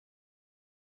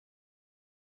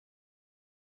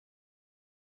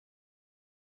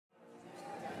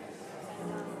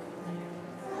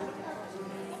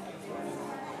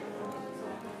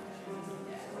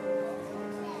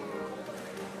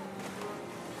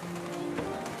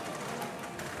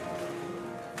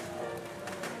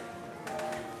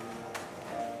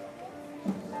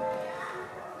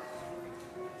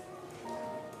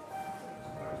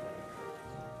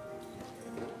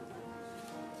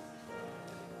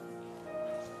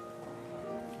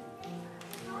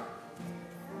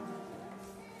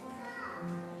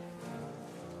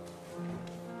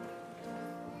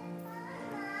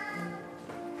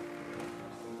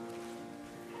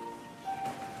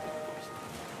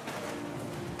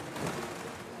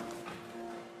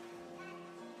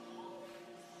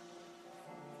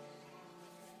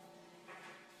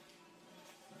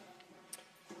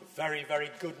Very, very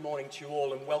good morning to you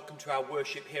all and welcome to our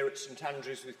worship here at St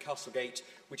Andrews with Castlegate,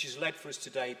 which is led for us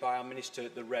today by our minister,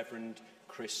 the Reverend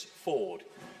Chris Ford.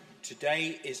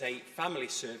 Today is a family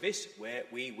service where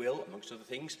we will, amongst other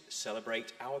things,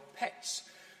 celebrate our pets.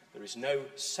 There is no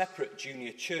separate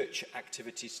junior church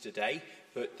activities today,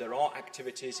 but there are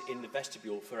activities in the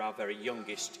vestibule for our very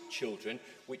youngest children,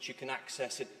 which you can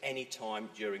access at any time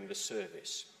during the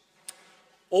service.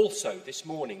 Also, this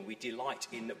morning, we delight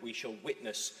in that we shall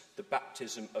witness the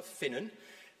baptism of Finan.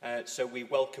 So we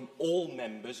welcome all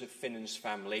members of Finan's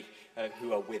family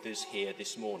who are with us here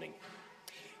this morning.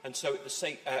 And so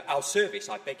our service,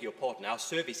 I beg your pardon, our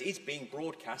service is being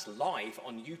broadcast live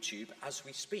on YouTube as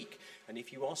we speak. And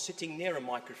if you are sitting near a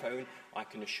microphone, I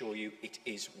can assure you it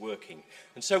is working.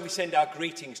 And so we send our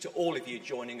greetings to all of you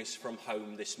joining us from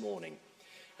home this morning.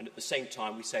 And at the same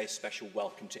time, we say a special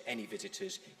welcome to any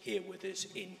visitors here with us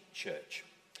in church.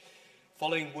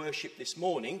 Following worship this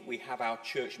morning, we have our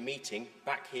church meeting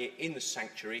back here in the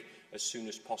sanctuary as soon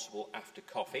as possible after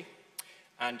coffee.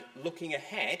 And looking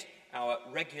ahead, our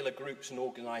regular groups and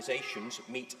organisations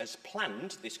meet as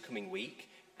planned this coming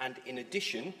week. And in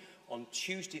addition, on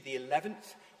Tuesday the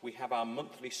 11th, we have our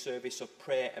monthly service of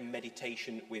prayer and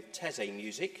meditation with Teze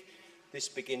music. This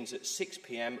begins at 6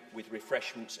 p.m. with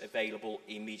refreshments available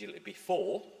immediately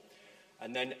before.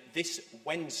 And then this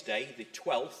Wednesday, the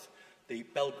 12th, the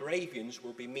Belgravians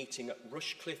will be meeting at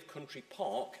Rushcliffe Country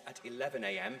Park at 11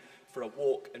 a.m. for a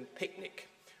walk and picnic.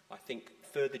 I think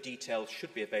further details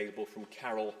should be available from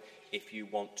Carol if you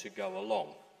want to go along.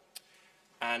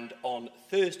 And on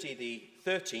Thursday the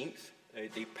 13th,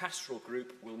 the pastoral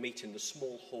group will meet in the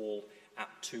small hall at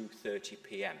 2:30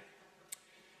 p.m.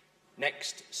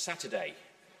 Next Saturday,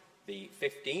 the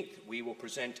 15th, we will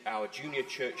present our junior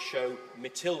church show,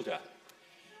 Matilda.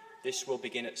 This will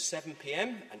begin at 7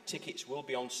 p.m. and tickets will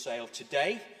be on sale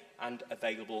today and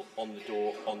available on the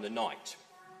door on the night.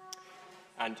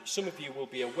 And some of you will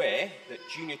be aware that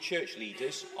junior church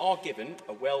leaders are given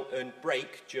a well-earned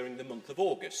break during the month of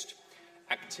August.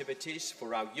 Activities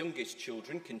for our youngest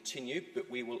children continue,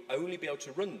 but we will only be able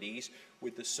to run these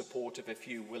with the support of a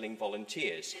few willing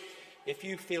volunteers. If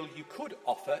you feel you could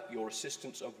offer your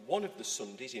assistance of one of the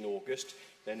Sundays in August,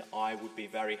 then I would be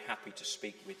very happy to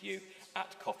speak with you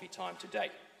at coffee time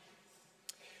today.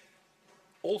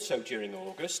 Also during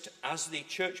August, as the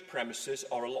church premises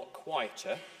are a lot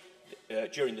quieter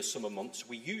during the summer months,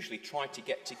 we usually try to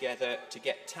get together to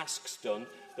get tasks done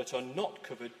that are not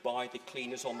covered by the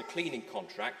cleaners on the cleaning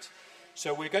contract.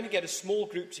 So we're going to get a small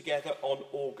group together on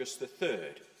August the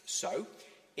 3rd. So,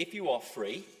 if you are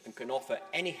free and can offer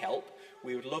any help,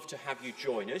 we would love to have you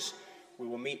join us. We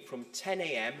will meet from 10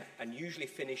 a.m. and usually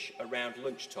finish around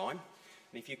lunchtime.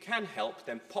 And if you can help,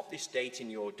 then pop this date in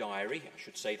your diary. I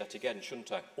should say that again,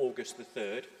 shouldn't I? August the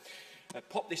 3rd.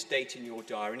 Pop this date in your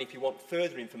diary, and if you want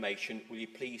further information, will you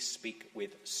please speak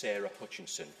with Sarah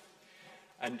Hutchinson.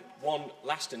 And one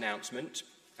last announcement.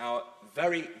 Our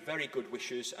very, very good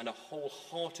wishes and a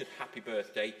wholehearted happy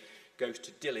birthday goes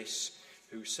to Dillis,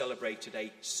 who celebrated a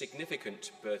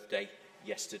significant birthday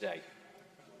yesterday.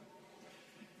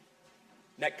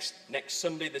 Next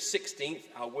Sunday, the 16th,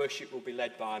 our worship will be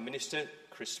led by our minister,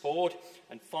 Chris Ford.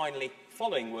 And finally,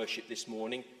 following worship this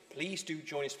morning, please do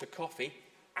join us for coffee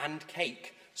and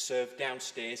cake served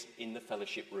downstairs in the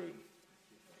fellowship room.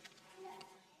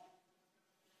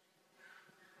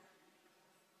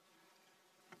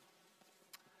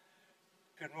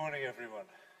 Good morning, everyone.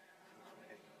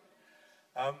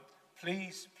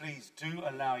 Please do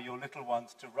allow your little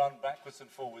ones to run backwards and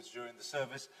forwards during the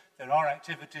service. There are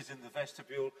activities in the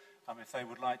vestibule. If they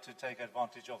would like to take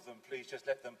advantage of them, please just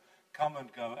let them come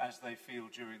and go as they feel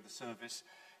during the service.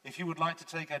 If you would like to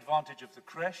take advantage of the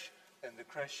creche, then the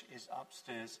creche is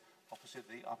upstairs, opposite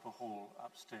the upper hall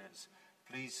upstairs.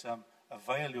 Please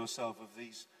avail yourself of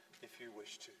these if you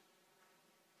wish to.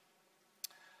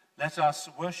 Let us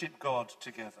worship God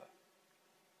together.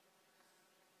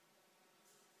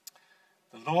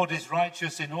 The Lord is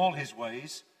righteous in all his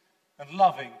ways and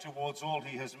loving towards all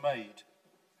he has made.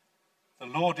 The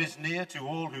Lord is near to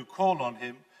all who call on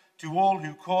him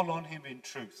in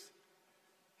truth.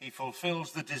 He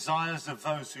fulfills the desires of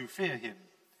those who fear him.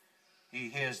 He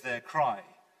hears their cry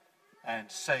and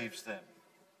saves them.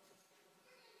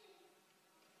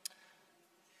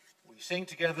 We sing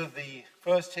together the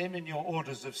first hymn in your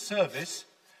orders of service,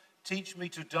 Teach Me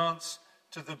to Dance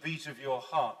to the Beat of Your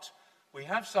Heart. We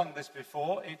have sung this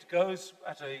before. It goes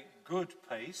at a good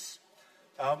pace.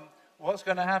 What's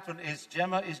going to happen is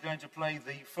Gemma is going to play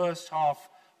the first half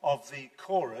of the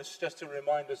chorus, just to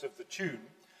remind us of the tune.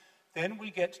 Then we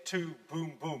get two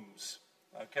boom booms,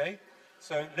 okay?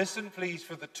 So listen please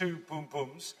for the two boom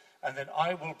booms, and then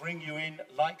I will bring you in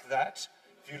like that.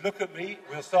 If you look at me,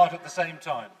 we'll start at the same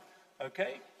time.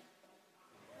 Okay?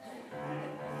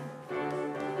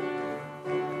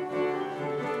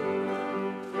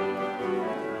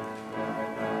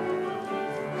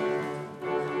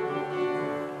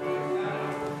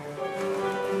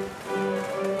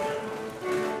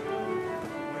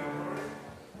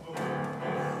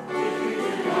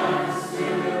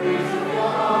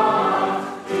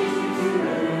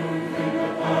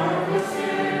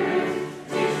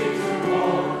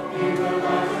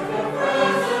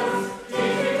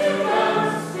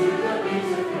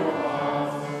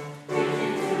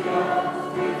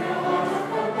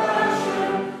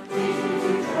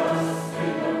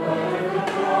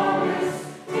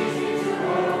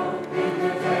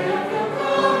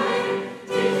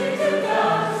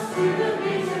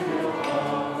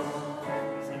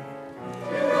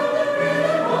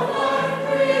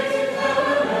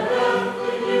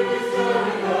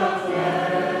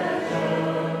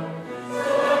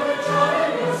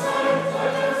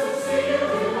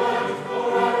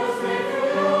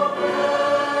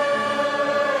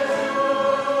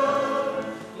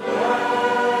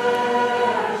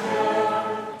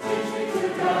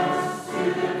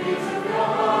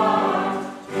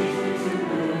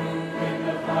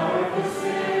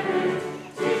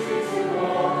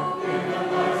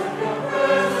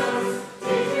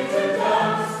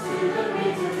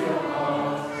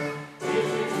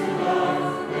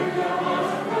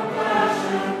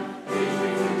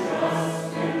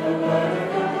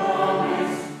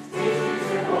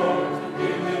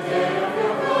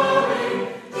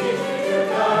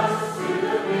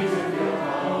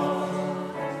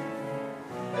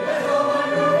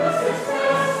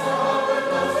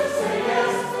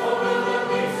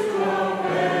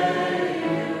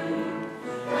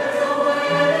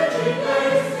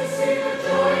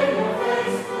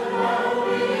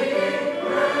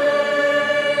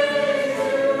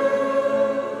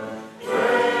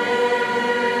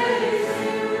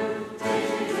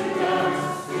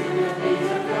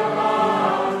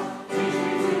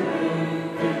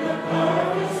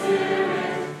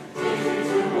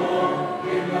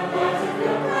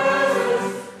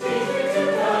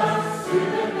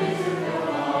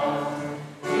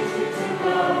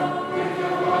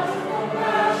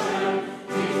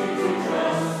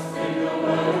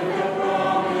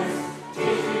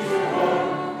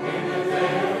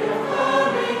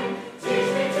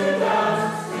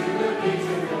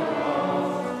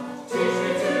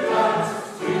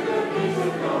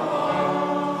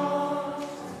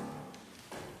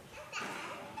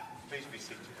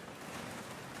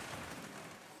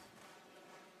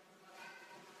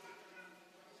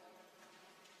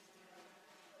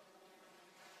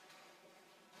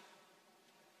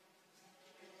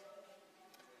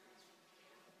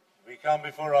 We come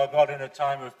before our God in a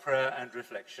time of prayer and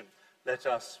reflection. Let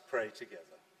us pray together.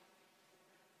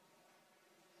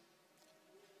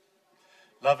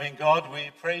 Loving God,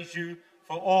 we praise you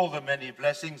for all the many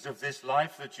blessings of this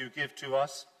life that you give to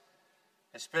us.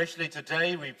 Especially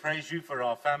today, we praise you for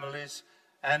our families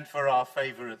and for our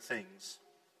favorite things.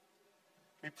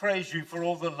 We praise you for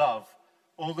all the love,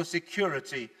 all the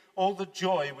security, all the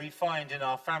joy we find in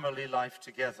our family life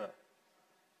together.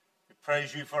 We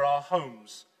praise you for our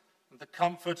homes and the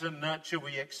comfort and nurture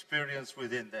we experience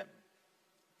within them.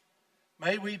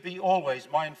 May we be always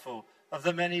mindful of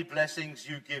the many blessings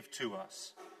you give to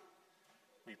us.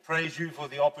 We praise you for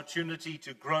the opportunity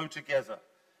to grow together,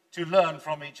 to learn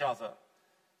from each other,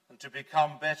 and to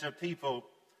become better people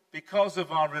because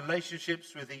of our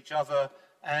relationships with each other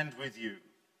and with you.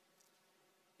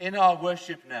 In our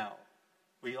worship now,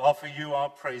 we offer you our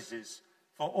praises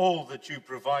for all that you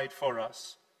provide for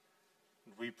us.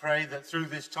 And we pray that through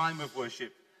this time of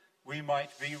worship, we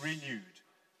might be renewed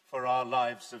for our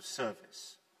lives of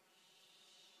service.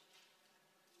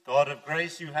 God of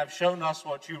grace, you have shown us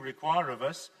what you require of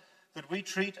us, that we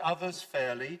treat others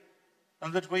fairly,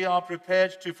 and that we are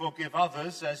prepared to forgive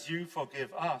others as you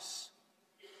forgive us.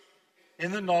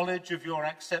 In the knowledge of your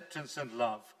acceptance and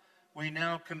love, we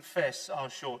now confess our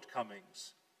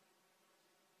shortcomings.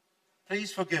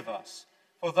 Please forgive us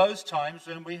for those times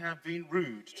when we have been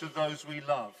rude to those we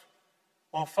love,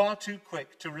 or far too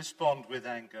quick to respond with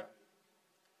anger.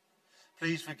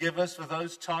 Please forgive us for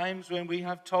those times when we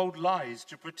have told lies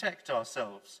to protect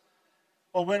ourselves,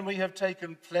 or when we have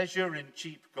taken pleasure in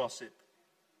cheap gossip.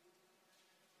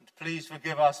 And please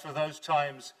forgive us for those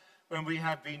times when we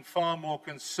have been far more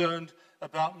concerned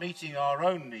about meeting our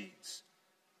own needs,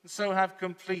 and so have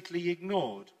completely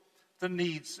ignored the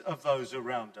needs of those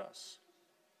around us.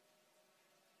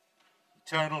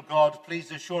 Eternal God, please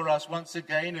assure us once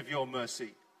again of your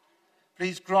mercy.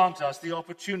 Please grant us the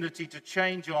opportunity to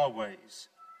change our ways.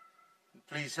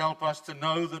 Please help us to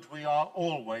know that we are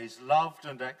always loved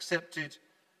and accepted,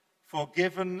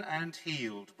 forgiven and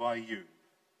healed by you.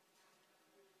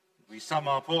 We sum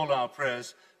up all our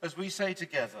prayers as we say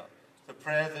together the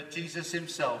prayer that Jesus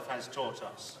himself has taught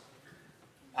us.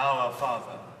 Our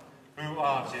Father, who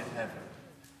art in heaven,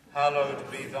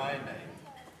 hallowed be thy name.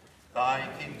 Thy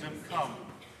kingdom come,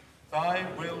 thy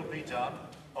will be done,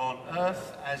 on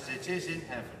earth as it is in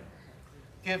heaven.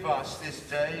 Give us this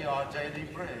day our daily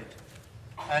bread,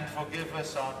 and forgive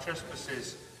us our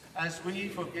trespasses, as we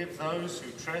forgive those who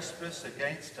trespass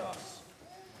against us.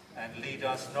 And lead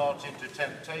us not into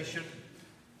temptation,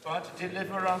 but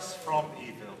deliver us from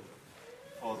evil.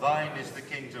 For thine is the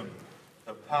kingdom,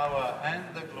 the power and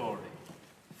the glory,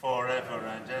 forever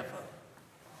and ever.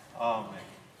 Amen.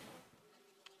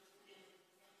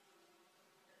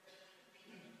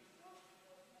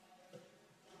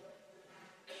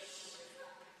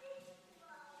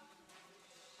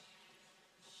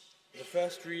 The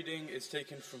first reading is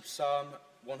taken from Psalm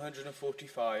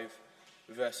 145,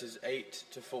 verses 8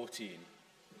 to 14.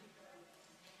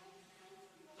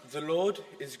 The Lord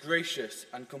is gracious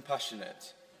and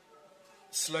compassionate,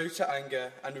 slow to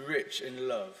anger and rich in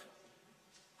love.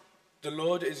 The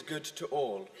Lord is good to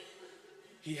all.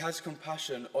 He has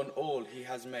compassion on all he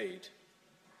has made.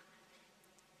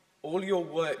 All your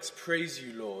works praise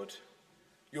you, Lord.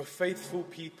 Your faithful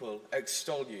people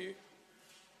extol you.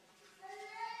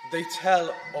 They tell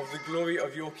of the glory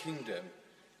of your kingdom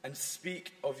and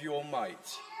speak of your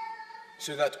might,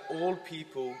 so that all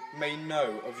people may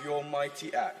know of your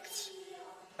mighty acts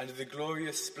and the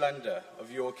glorious splendor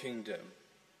of your kingdom.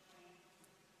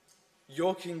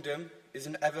 Your kingdom is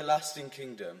an everlasting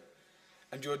kingdom,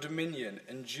 and your dominion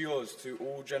endures through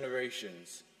all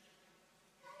generations.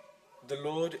 The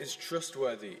Lord is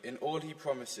trustworthy in all he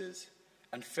promises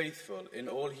and faithful in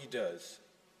all he does.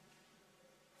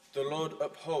 The Lord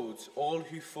upholds all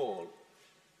who fall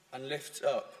and lifts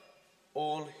up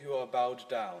all who are bowed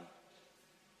down.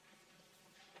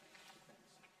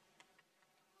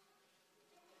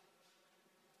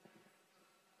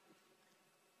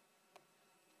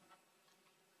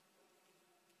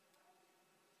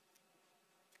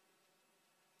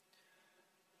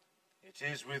 It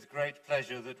is with great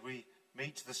pleasure that we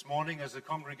meet this morning as a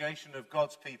congregation of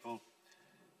God's people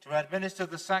to administer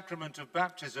the sacrament of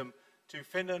baptism to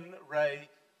Finan Ray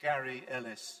Gary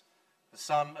Ellis, the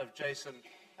son of Jason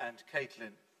and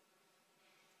Caitlin.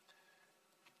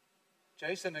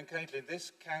 Jason and Caitlin,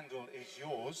 this candle is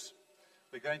yours.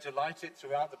 We're going to light it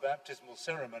throughout the baptismal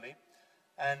ceremony,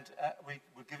 and we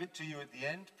will give it to you at the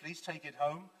end. Please take it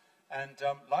home and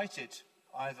light it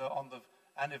either on the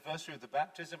anniversary of the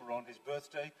baptism or on his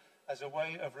birthday as a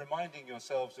way of reminding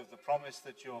yourselves of the promise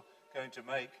that you're going to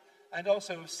make, and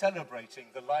also of celebrating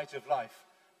the light of life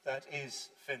that is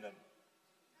Finan. I'm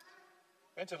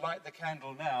going to light the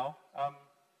candle now.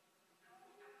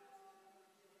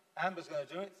 Amber's going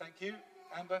to do it. Thank you,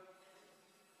 Amber.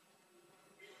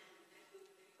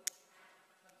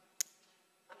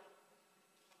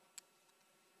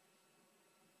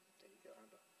 There you go,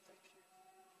 Amber. Thank you.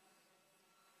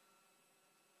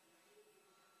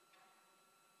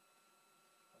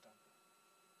 Well done.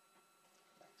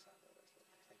 Thanks, Amber. That's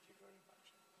lovely. Thank you very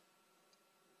much.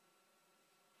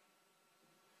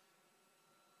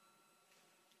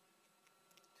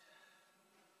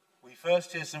 We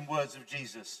first hear some words of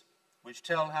Jesus, which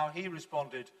tell how he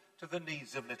responded to the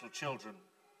needs of little children.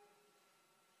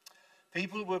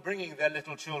 People were bringing their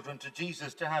little children to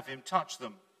Jesus to have him touch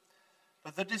them,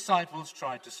 but the disciples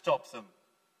tried to stop them.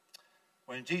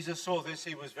 When Jesus saw this,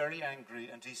 he was very angry,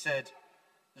 and he said,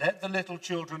 "Let the little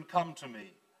children come to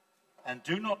me, and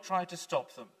do not try to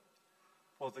stop them,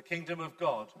 for the kingdom of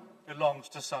God belongs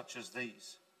to such as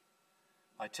these.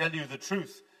 I tell you the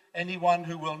truth, anyone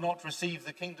who will not receive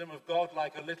the kingdom of God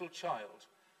like a little child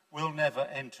will never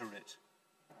enter it."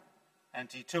 And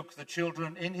he took the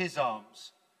children in his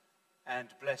arms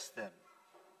and blessed them.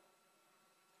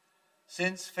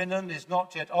 Since Finan is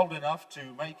not yet old enough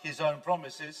to make his own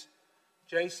promises,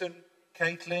 Jason,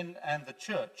 Caitlin, and the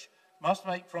church must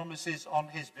make promises on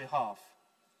his behalf,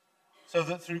 so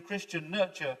that through Christian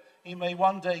nurture he may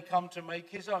one day come to make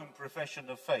his own profession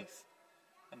of faith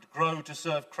and grow to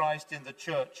serve Christ in the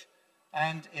church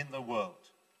and in the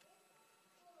world.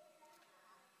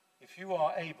 If you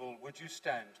are able, would you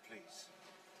stand, please?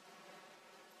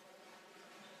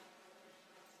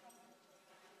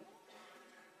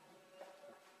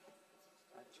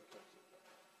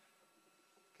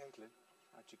 Caitlin,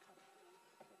 how'd you come?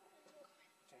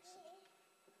 Jason.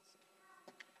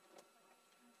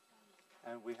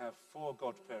 And we have 4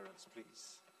 godparents,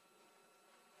 please.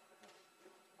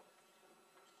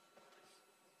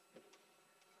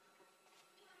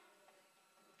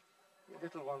 Your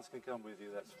little ones can come with you,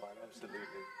 that's fine, absolutely.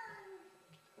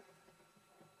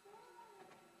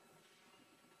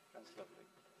 That's lovely.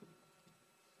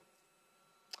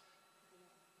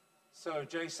 So,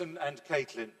 Jason and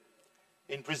Caitlin,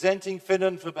 in presenting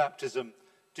Finan for baptism,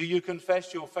 do you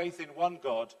confess your faith in one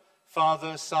God,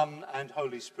 Father, Son, and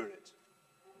Holy Spirit?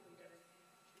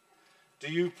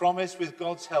 Do you promise, with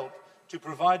God's help, to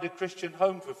provide a Christian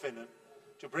home for Finan,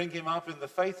 to bring him up in the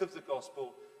faith of the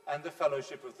gospel and the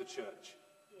fellowship of the church?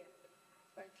 Yes.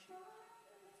 Thank you.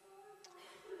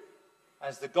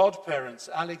 As the godparents,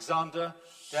 Alexander,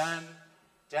 Dan,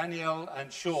 Danielle,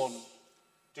 and Sean,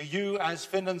 do you, as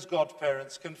Finan's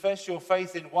godparents, confess your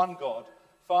faith in one God,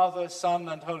 Father, Son,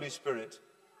 and Holy Spirit?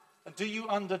 And do you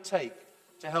undertake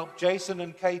to help Jason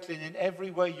and Caitlin in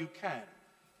every way you can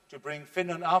to bring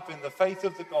Finan up in the faith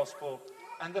of the gospel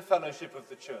and the fellowship of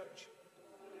the church?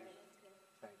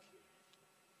 Thank you.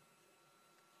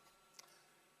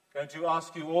 Going to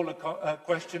ask you all a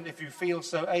question. If you feel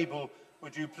so able,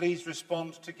 would you please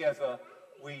respond together,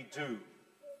 "We do."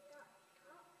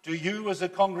 Do you, as a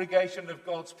congregation of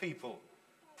God's people,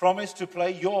 promise to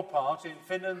play your part in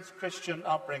Finan's Christian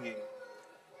upbringing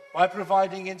by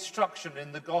providing instruction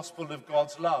in the gospel of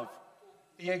God's love,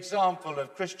 the example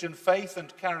of Christian faith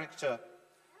and character,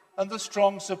 and the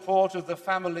strong support of the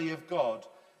family of God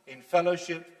in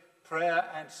fellowship, prayer,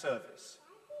 and service?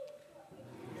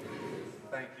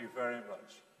 Thank you very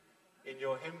much. In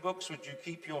your hymn books, would you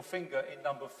keep your finger in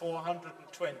number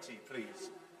 420, please?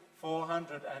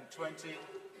 420,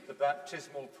 the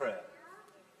baptismal prayer.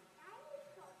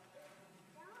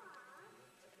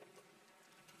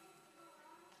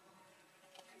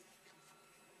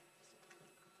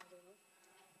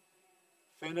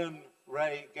 Finan,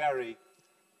 Ray, Gary,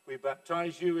 we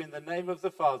baptize you in the name of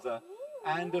the Father,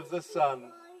 and of the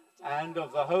Son, and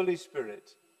of the Holy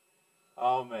Spirit.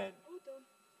 Amen.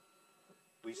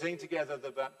 We sing together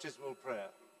the baptismal prayer.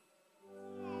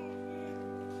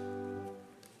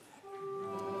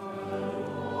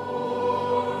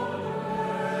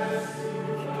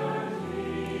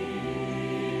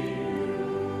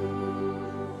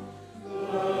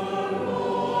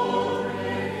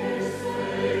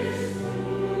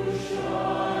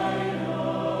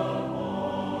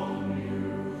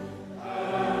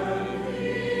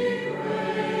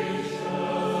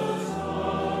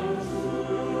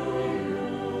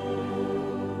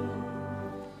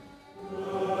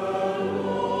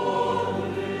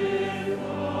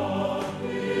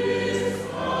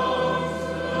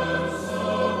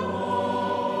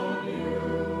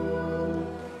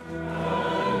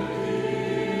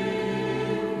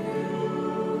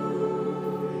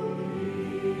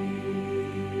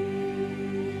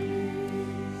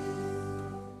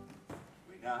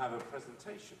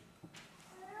 Presentation.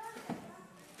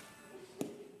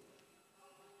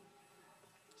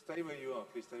 Stay where you are,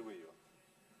 please stay where you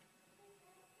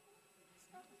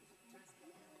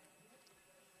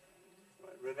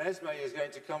are. Right, Renesmee is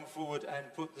going to come forward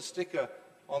and put the sticker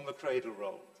on the cradle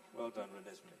roll. Well done,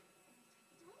 Renesmee.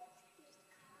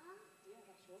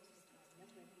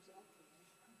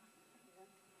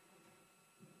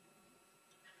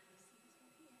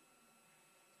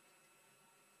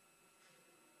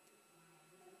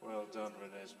 Well done,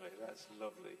 Renesmee. That's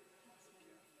lovely.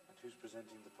 And who's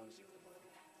presenting the posing at the moment?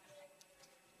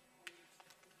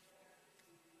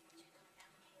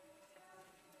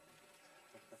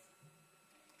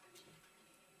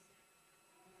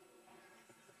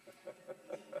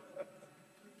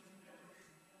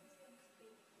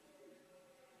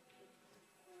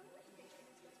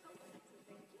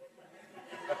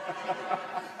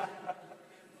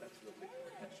 That's lovely.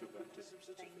 That's your baptism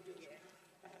certificate.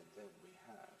 And then we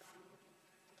have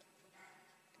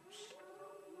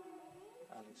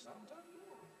Alexander,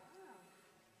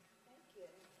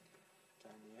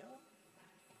 Danielle,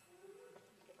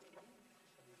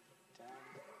 Dan,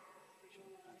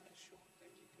 and Sean. There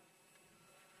you go.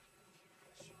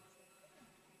 Bless you.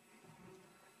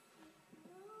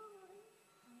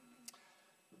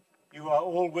 You are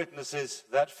all witnesses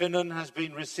that Finan has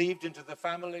been received into the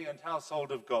family and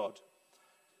household of God.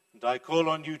 And I call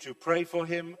on you to pray for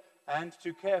him and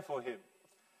to care for him,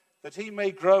 that he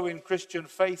may grow in Christian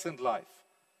faith and life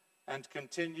and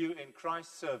continue in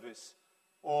Christ's service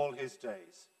all his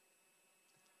days.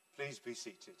 Please be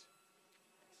seated.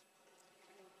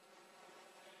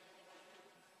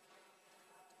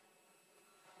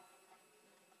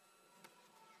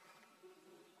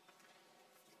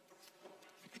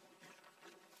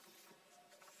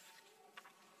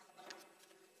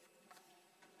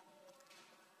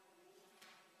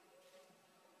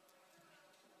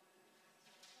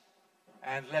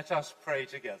 and let us pray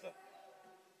together.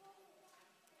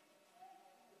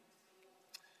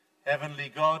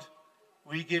 Heavenly God,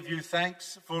 we give you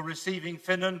thanks for receiving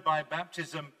Finan by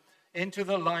baptism into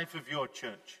the life of your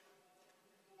church.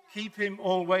 Keep him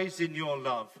always in your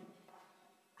love.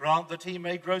 Grant that he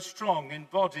may grow strong in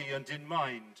body and in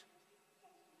mind.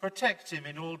 Protect him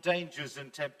in all dangers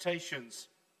and temptations,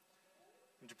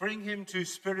 and bring him to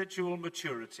spiritual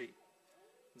maturity,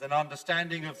 with an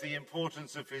understanding of the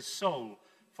importance of his soul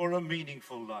for a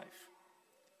meaningful life.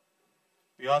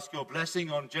 We ask your blessing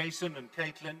on Jason and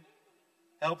Caitlin.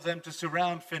 Help them to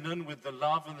surround Finan with the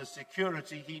love and the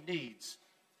security he needs.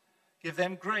 Give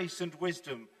them grace and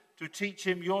wisdom to teach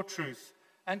him your truth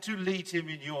and to lead him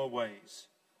in your ways.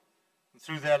 And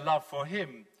through their love for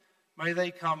him, may they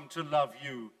come to love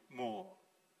you more.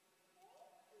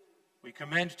 We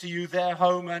commend to you their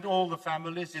home and all the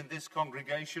families in this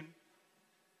congregation.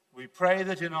 We pray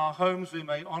that in our homes we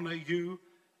may honor you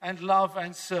and love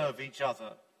and serve each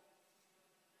other.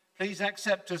 Please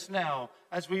accept us now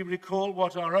as we recall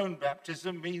what our own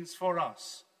baptism means for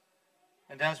us,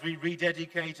 and as we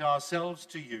rededicate ourselves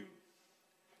to you.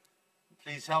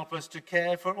 Please help us to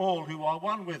care for all who are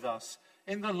one with us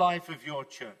in the life of your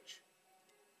church.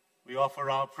 We offer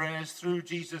our prayers through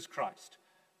Jesus Christ,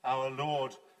 our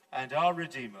Lord and our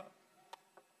Redeemer.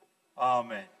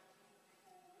 Amen.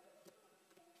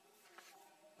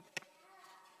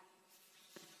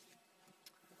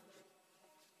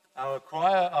 Our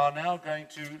choir are now going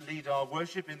to lead our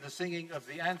worship in the singing of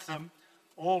the anthem,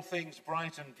 All Things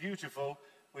Bright and Beautiful,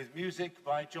 with music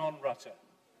by John Rutter.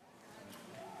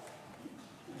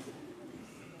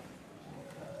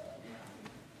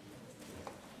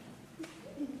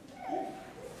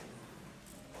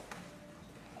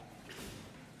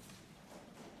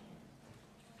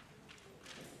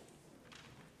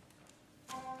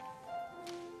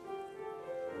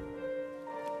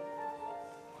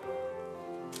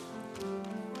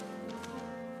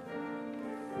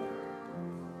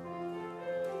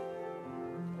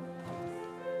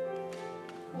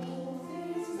 All things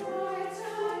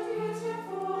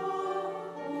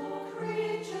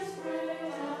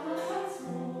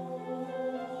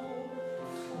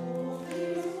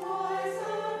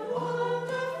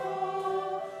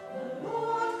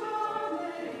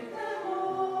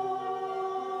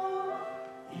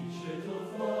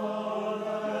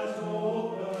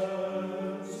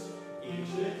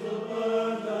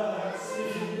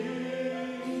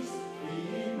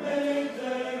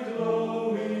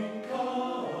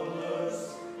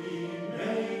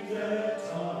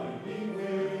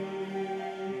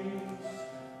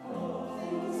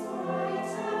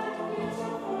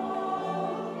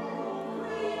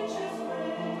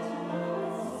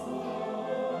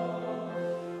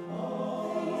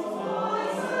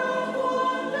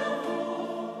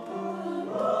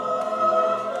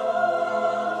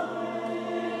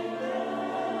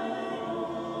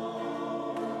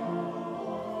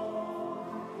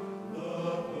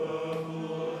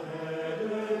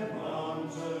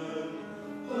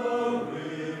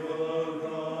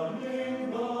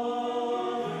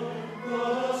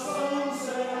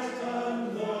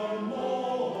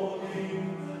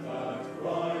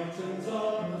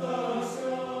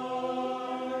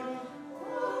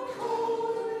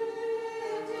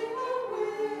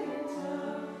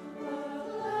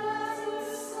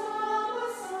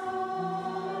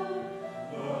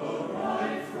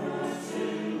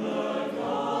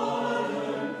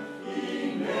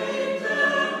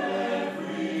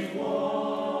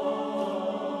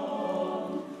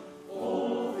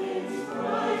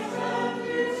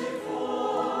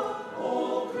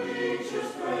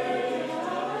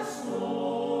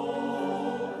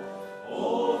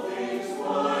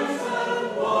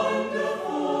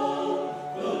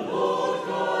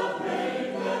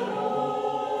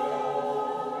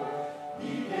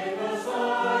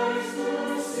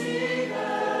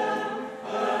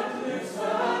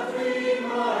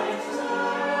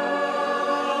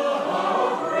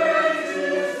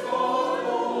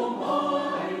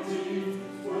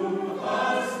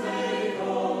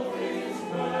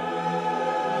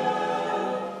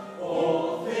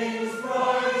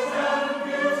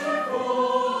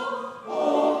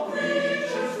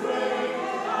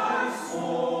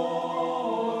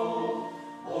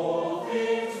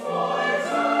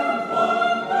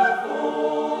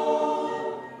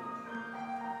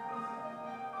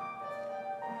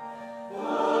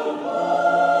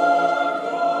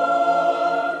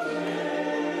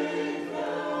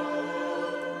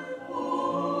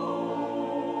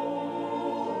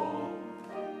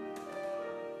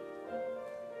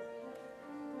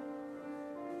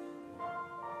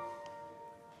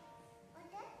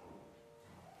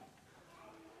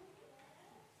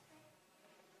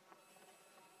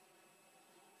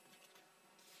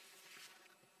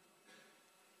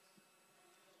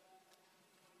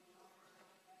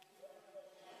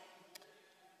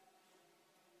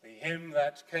hymn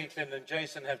that Caitlin and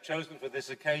Jason have chosen for this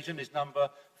occasion is number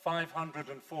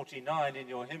 549 in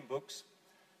your hymn books.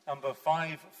 Number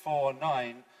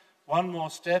 549, One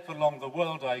More Step Along the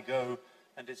World I Go,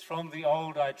 and it's from the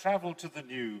old I travel to the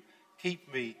new,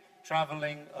 keep me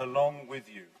travelling along with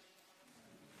you.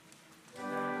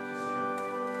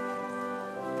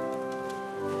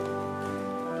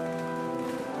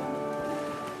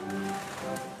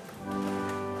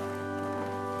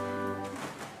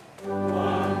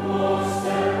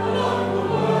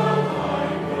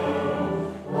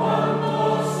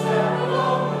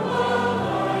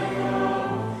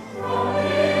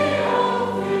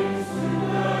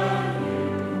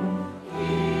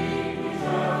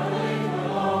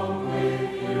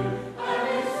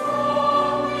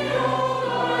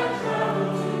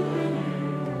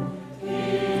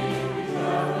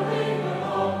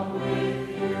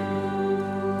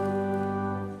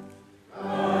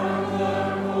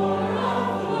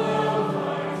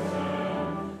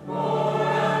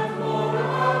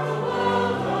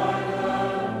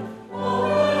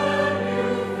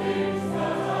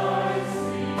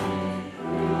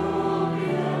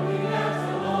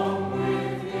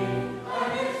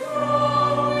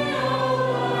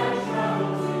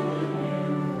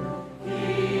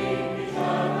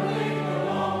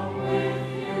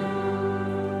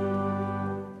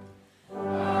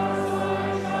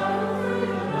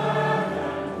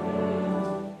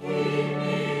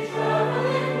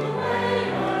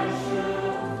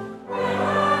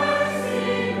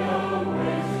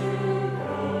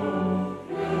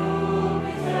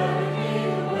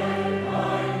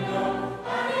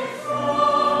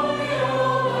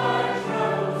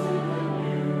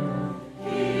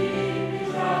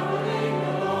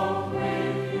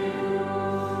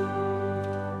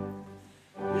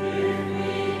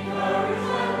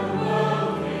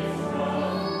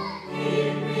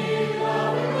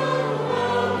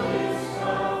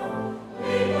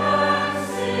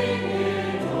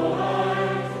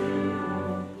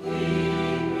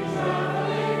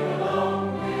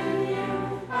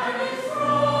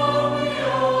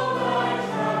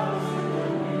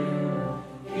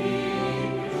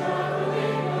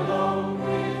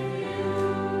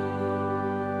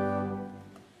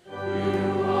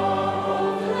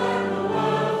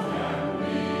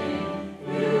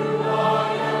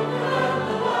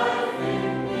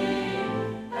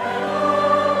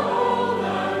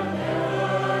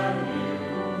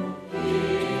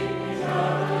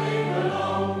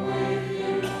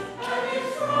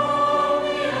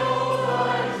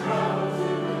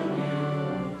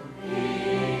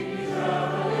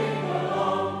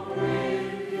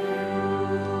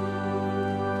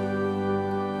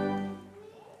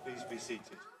 Seated.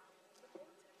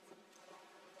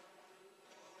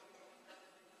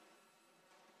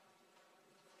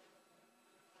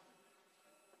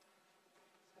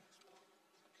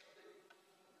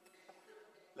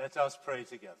 Let us pray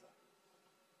together.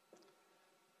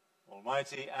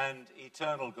 Almighty and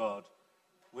eternal God,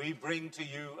 we bring to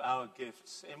you our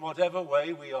gifts in whatever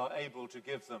way we are able to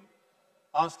give them,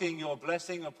 asking your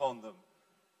blessing upon them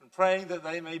and praying that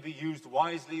they may be used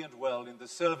wisely and well in the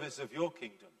service of your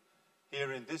kingdom,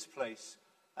 here in this place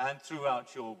and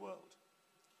throughout your world.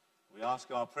 We ask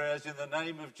our prayers in the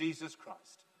name of Jesus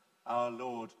Christ, our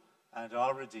Lord and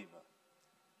our Redeemer.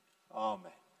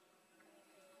 Amen.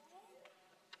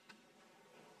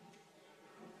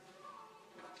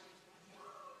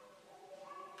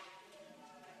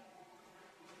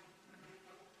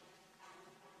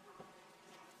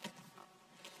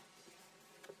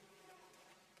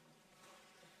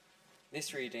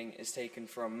 This reading is taken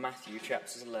from Matthew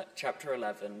chapter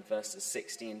 11, verses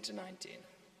 16 to 19.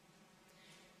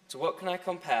 To what can I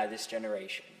compare this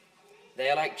generation? They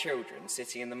are like children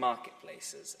sitting in the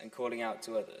marketplaces and calling out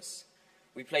to others.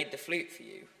 We played the flute for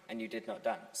you, and you did not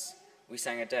dance. We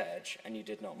sang a dirge, and you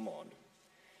did not mourn.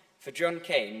 For John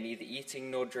came neither eating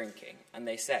nor drinking, and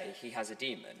they say he has a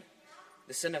demon.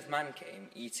 The Son of Man came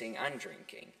eating and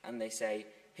drinking, and they say,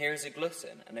 here is a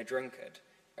glutton and a drunkard,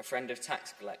 a friend of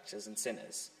tax collectors and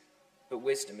sinners, but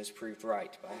wisdom is proved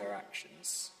right by her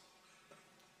actions.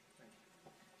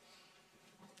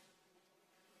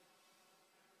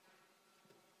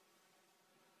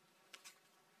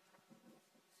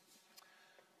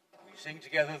 We sing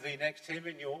together the next hymn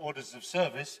in your orders of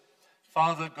service.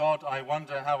 Father God, I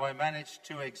wonder how I managed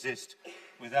to exist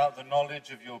without the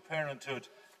knowledge of your parenthood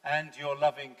and your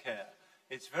loving care.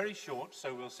 It's very short,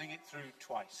 so we'll sing it through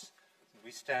twice.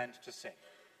 We stand to sing.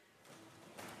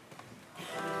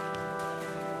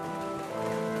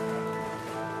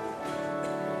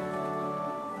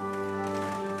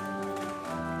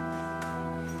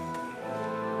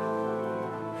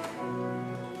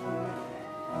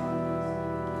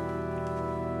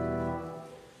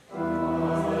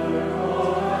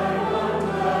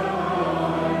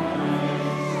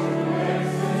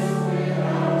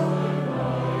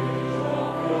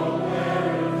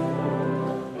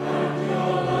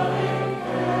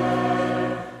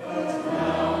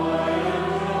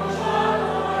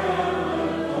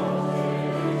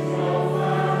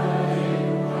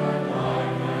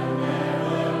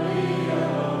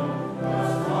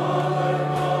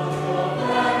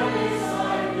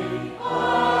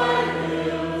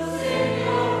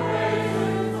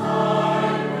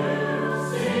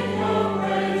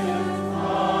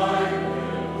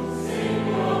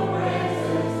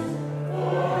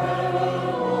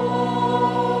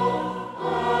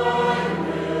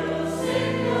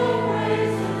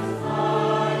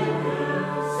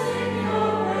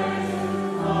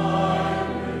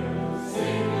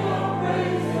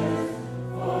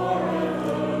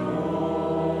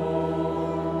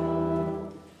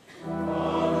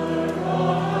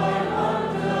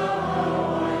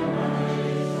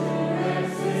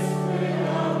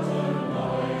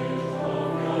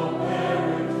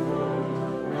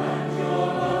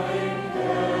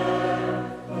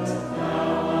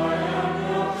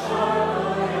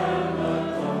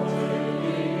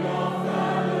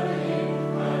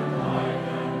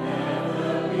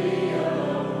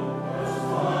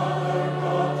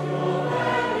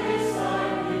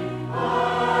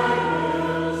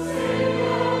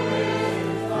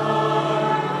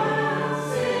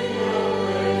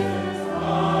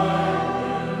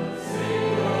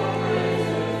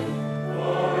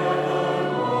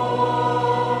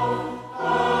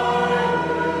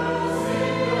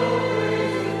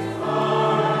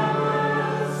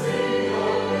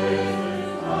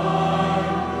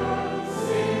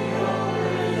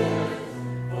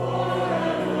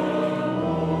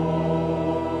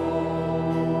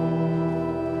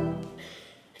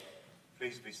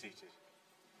 seated.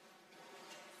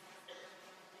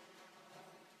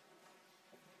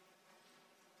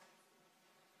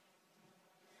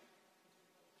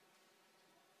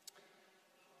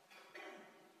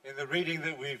 In the reading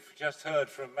that we've just heard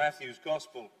from Matthew's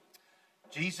Gospel,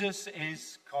 Jesus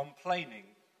is complaining.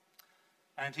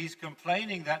 And he's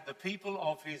complaining that the people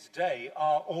of his day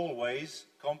are always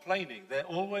complaining. They're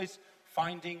always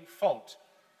finding fault.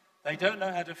 They don't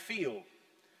know how to feel.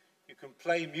 You can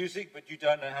play music, but you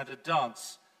don't know how to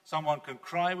dance. Someone can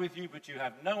cry with you, but you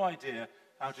have no idea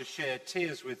how to share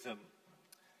tears with them.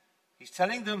 He's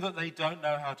telling them that they don't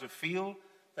know how to feel.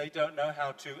 They don't know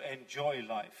how to enjoy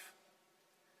life.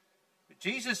 But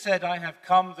Jesus said, "I have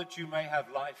come that you may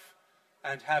have life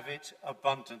and have it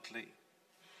abundantly."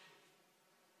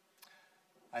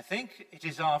 I think it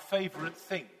is our favourite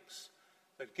things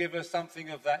that give us something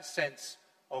of that sense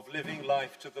of living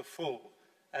life to the full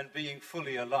and being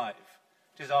fully alive.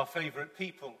 It is our favourite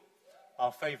people,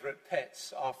 our favourite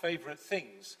pets, our favourite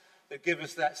things that give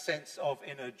us that sense of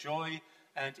inner joy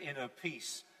and inner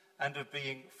peace and of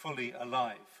being fully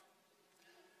alive.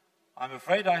 I'm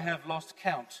afraid I have lost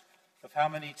count of how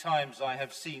many times I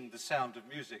have seen The Sound of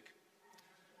Music.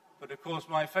 But of course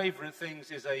my favourite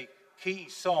things is a key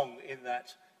song in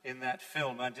that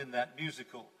film and in that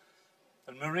musical.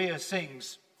 And Maria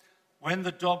sings, "When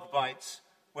the dog bites,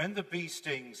 when the bee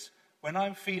stings, when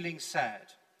I'm feeling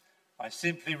sad, I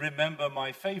simply remember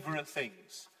my favourite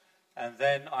things, and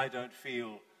then I don't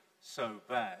feel so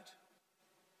bad."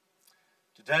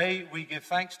 Today we give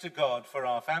thanks to God for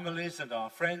our families and our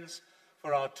friends,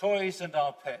 for our toys and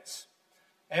our pets,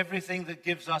 everything that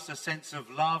gives us a sense of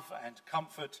love and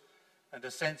comfort and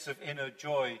a sense of inner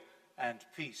joy and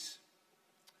peace.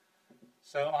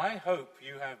 So I hope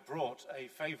you have brought a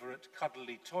favourite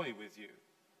cuddly toy with you.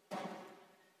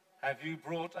 Have you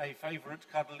brought a favourite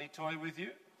cuddly toy with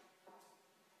you?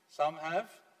 Some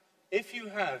have. If you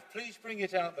have, please bring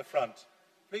it out the front.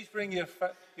 Please bring your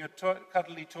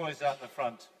cuddly toys out the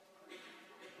front.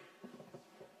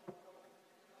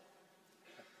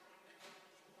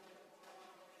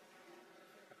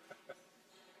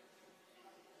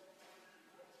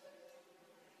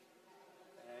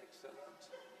 Excellent.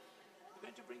 You're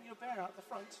going to bring your bear out the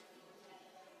front.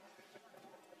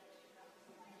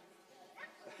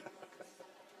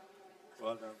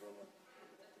 Well done, brother.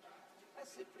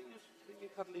 That's it. Bring your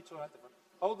cuddly toy out the front.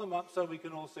 Hold them up so we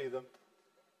can all see them.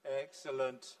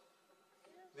 Excellent.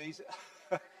 These.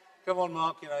 Come on,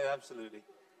 Mark. You know, absolutely.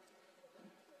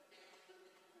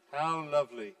 How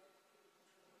lovely.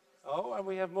 Oh, and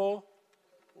we have more.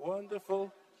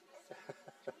 Wonderful.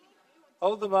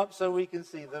 Hold them up so we can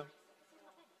see them.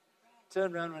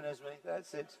 Turn round, Renesmee.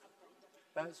 That's it.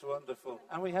 That's wonderful.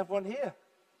 And we have one here.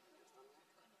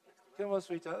 Come on,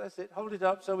 sweetheart. That's it. Hold it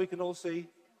up so we can all see.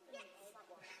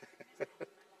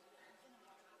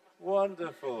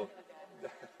 Wonderful.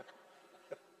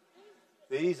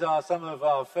 These are some of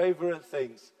our favourite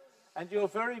things. And you're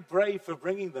very brave for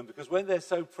bringing them, because when they're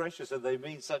so precious and they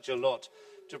mean such a lot,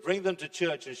 to bring them to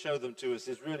church and show them to us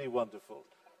is really wonderful.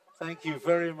 Thank you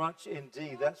very much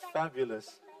indeed. That's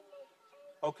fabulous.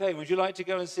 Okay, would you like to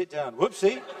go and sit down?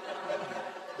 Whoopsie.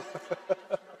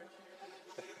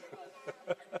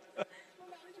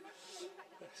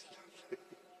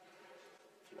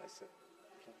 Bless her.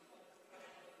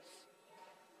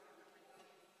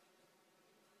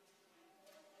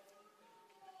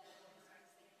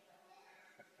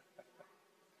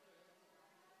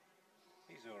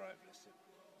 He's all right, bless him.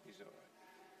 He's all right.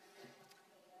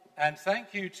 And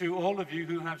thank you to all of you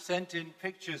who have sent in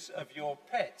pictures of your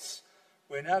pets.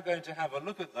 We're now going to have a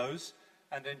look at those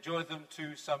and enjoy them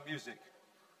to some music.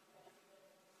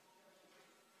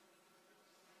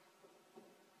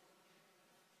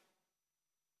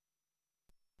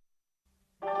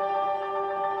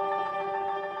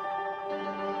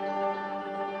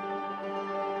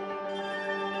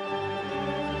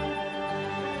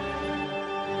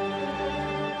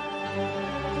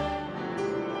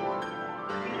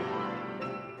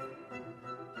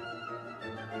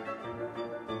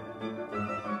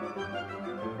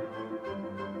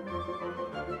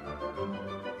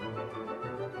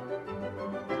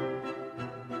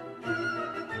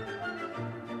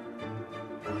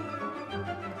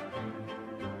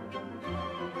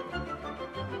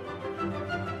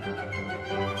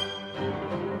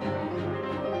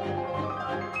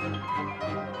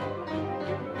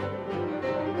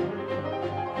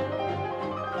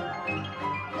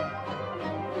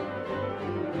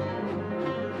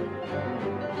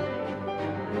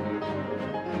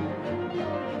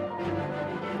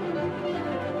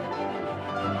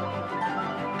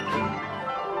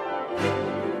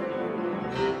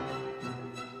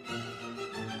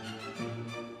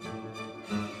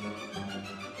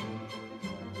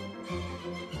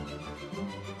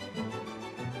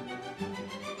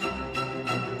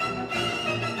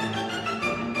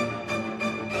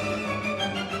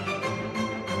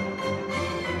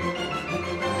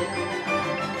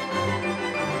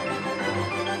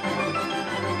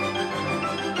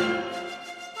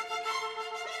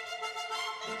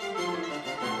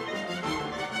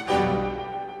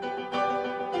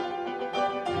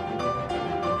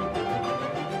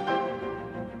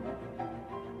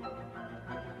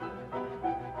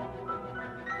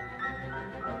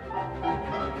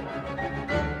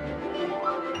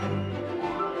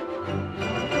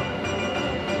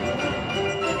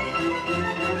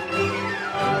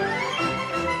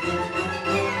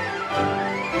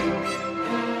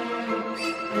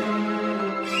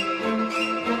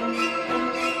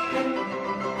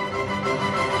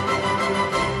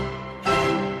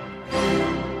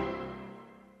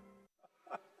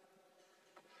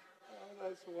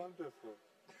 Wonderful.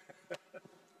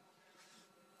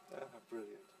 Brilliant.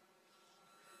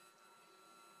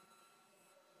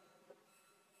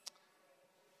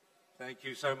 Thank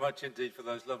you so much indeed for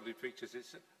those lovely pictures.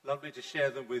 It's lovely to share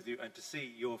them with you and to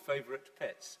see your favourite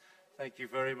pets. Thank you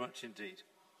very much indeed.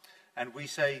 And we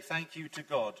say thank you to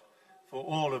God for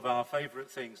all of our favourite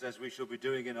things, as we shall be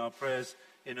doing in our prayers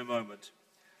in a moment.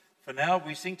 For now,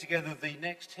 we sing together the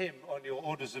next hymn on your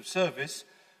orders of service,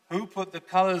 Who Put the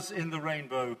Colours in the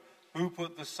Rainbow, Who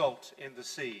Put the Salt in the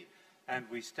Sea? And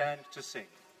we stand to sing.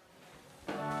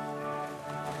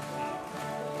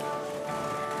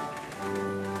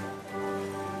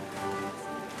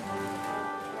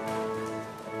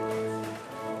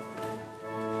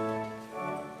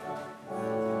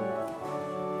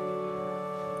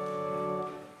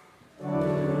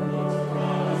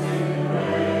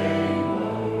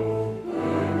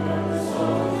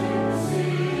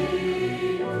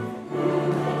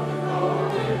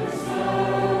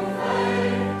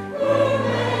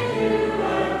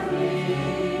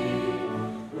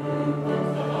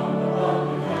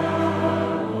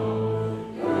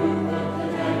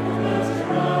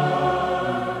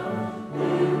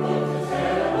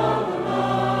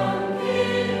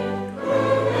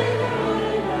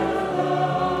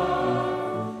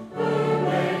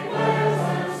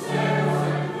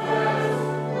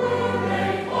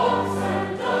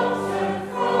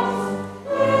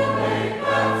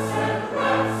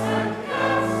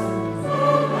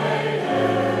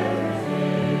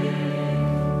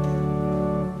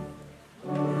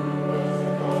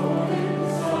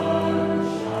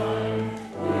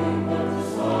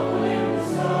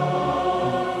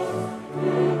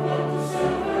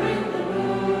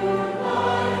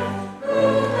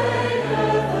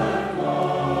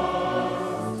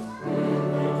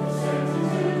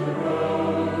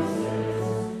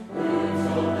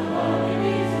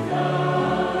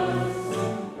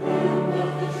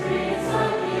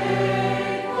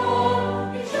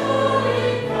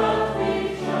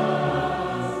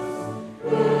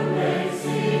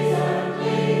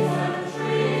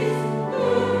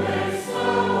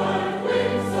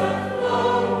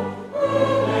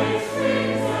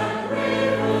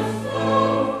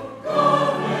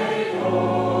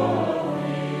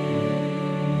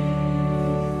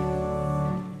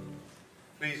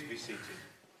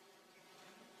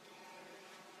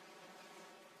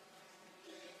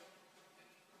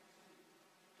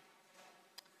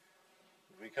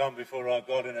 Come before our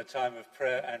God in a time of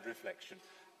prayer and reflection.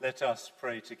 Let us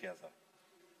pray together.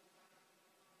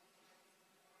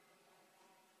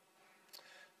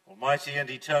 Almighty and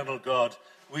eternal God,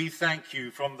 we thank you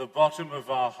from the bottom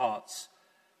of our hearts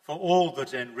for all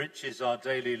that enriches our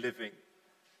daily living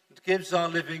and gives our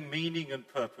living meaning and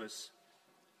purpose.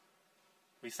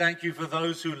 We thank you for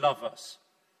those who love us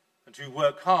and who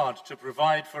work hard to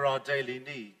provide for our daily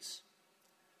needs.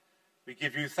 We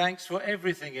give you thanks for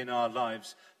everything in our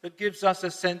lives that gives us a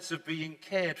sense of being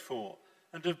cared for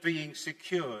and of being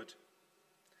secured.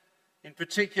 In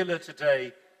particular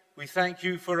today, we thank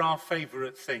you for our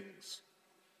favourite things,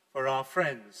 for our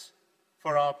friends,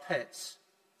 for our pets,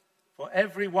 for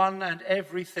everyone and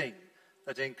everything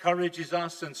that encourages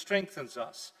us and strengthens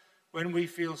us when we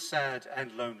feel sad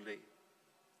and lonely.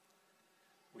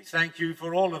 We thank you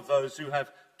for all of those who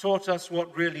have taught us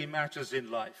what really matters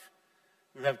in life,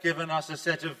 who have given us a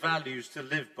set of values to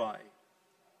live by.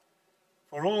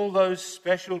 For all those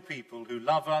special people who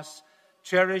love us,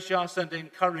 cherish us and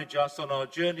encourage us on our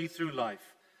journey through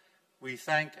life, we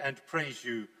thank and praise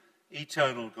you,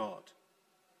 eternal God.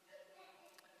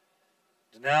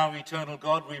 And now, eternal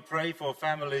God, we pray for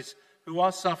families who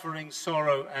are suffering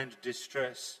sorrow and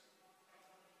distress.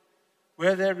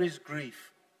 Where there is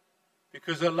grief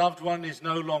because a loved one is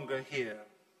no longer here,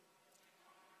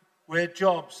 where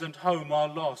jobs and home are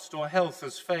lost or health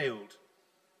has failed,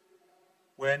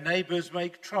 where neighbours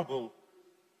make trouble,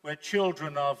 where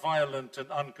children are violent and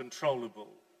uncontrollable,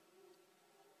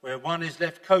 where one is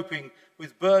left coping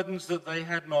with burdens that they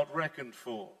had not reckoned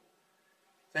for,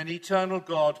 then, eternal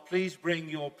God, please bring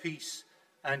your peace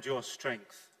and your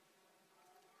strength.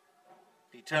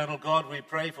 Eternal God, we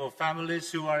pray for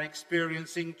families who are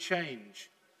experiencing change,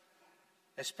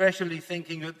 especially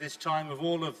thinking at this time of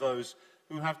all of those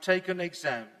who have taken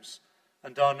exams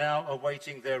and are now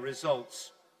awaiting their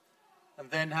results, and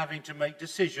then having to make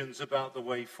decisions about the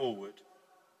way forward.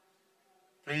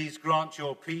 Please grant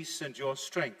your peace and your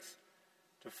strength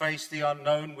to face the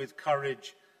unknown with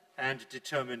courage and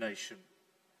determination.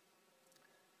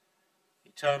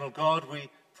 Eternal God, we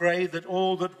pray that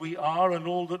all that we are and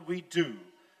all that we do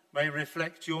may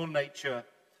reflect your nature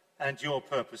and your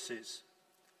purposes.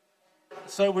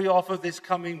 So we offer this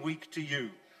coming week to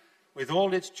you, with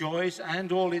all its joys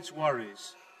and all its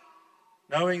worries,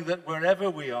 knowing that wherever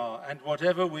we are and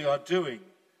whatever we are doing,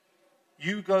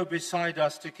 you go beside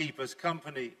us to keep us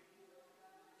company.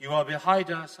 You are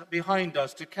behind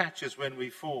us to catch us when we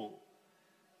fall,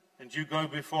 and you go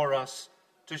before us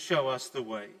to show us the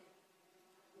way.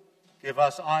 Give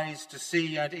us eyes to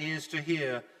see and ears to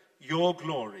hear your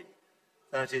glory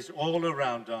that is all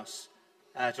around us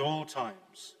at all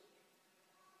times.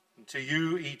 And to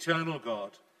you, eternal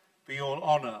God, be all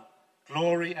honor,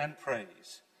 glory and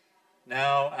praise,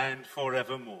 now and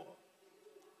forevermore.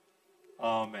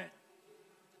 Amen.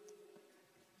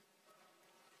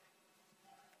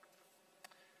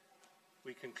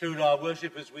 We conclude our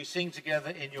worship as we sing together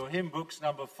in your hymn books,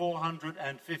 number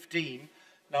 415,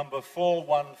 number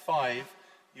 415,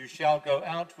 You Shall Go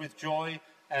Out with Joy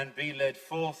and Be Led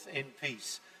Forth in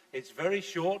Peace. It's very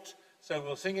short, so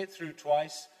we'll sing it through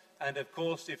twice, and of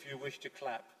course, if you wish to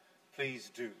clap,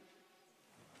 please do.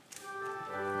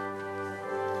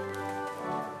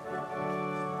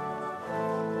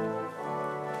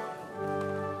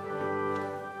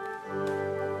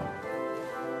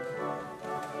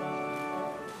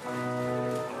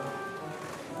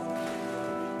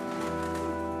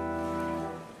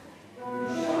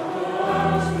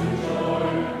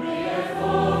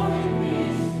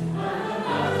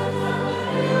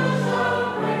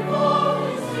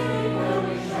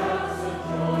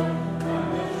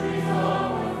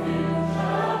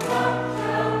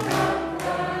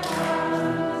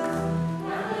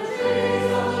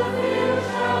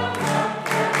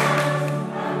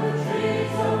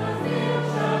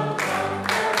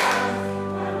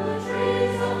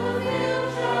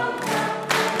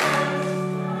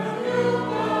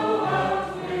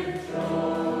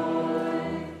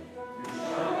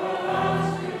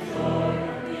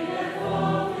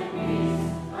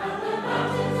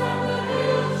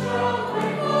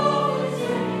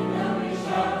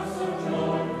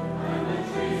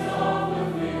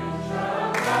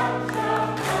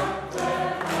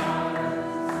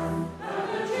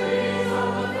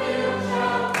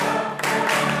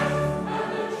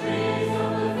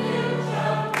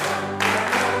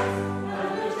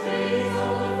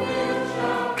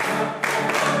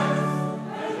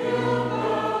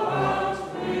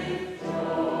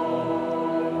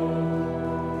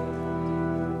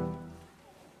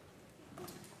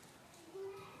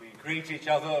 Greet each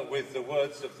other with the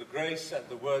words of the grace, and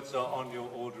the words are on your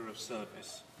order of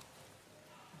service.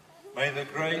 May the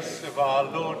grace of our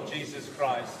Lord Jesus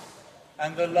Christ,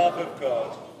 and the love of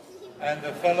God, and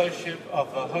the fellowship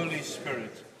of the Holy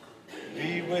Spirit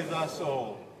be with us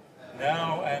all,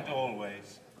 now and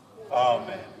always.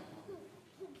 Amen.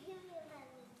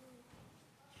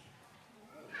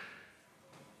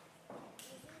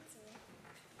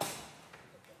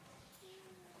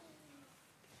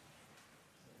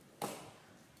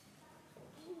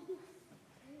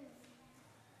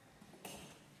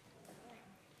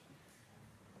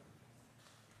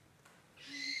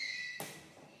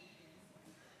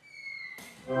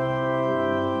 Thank you.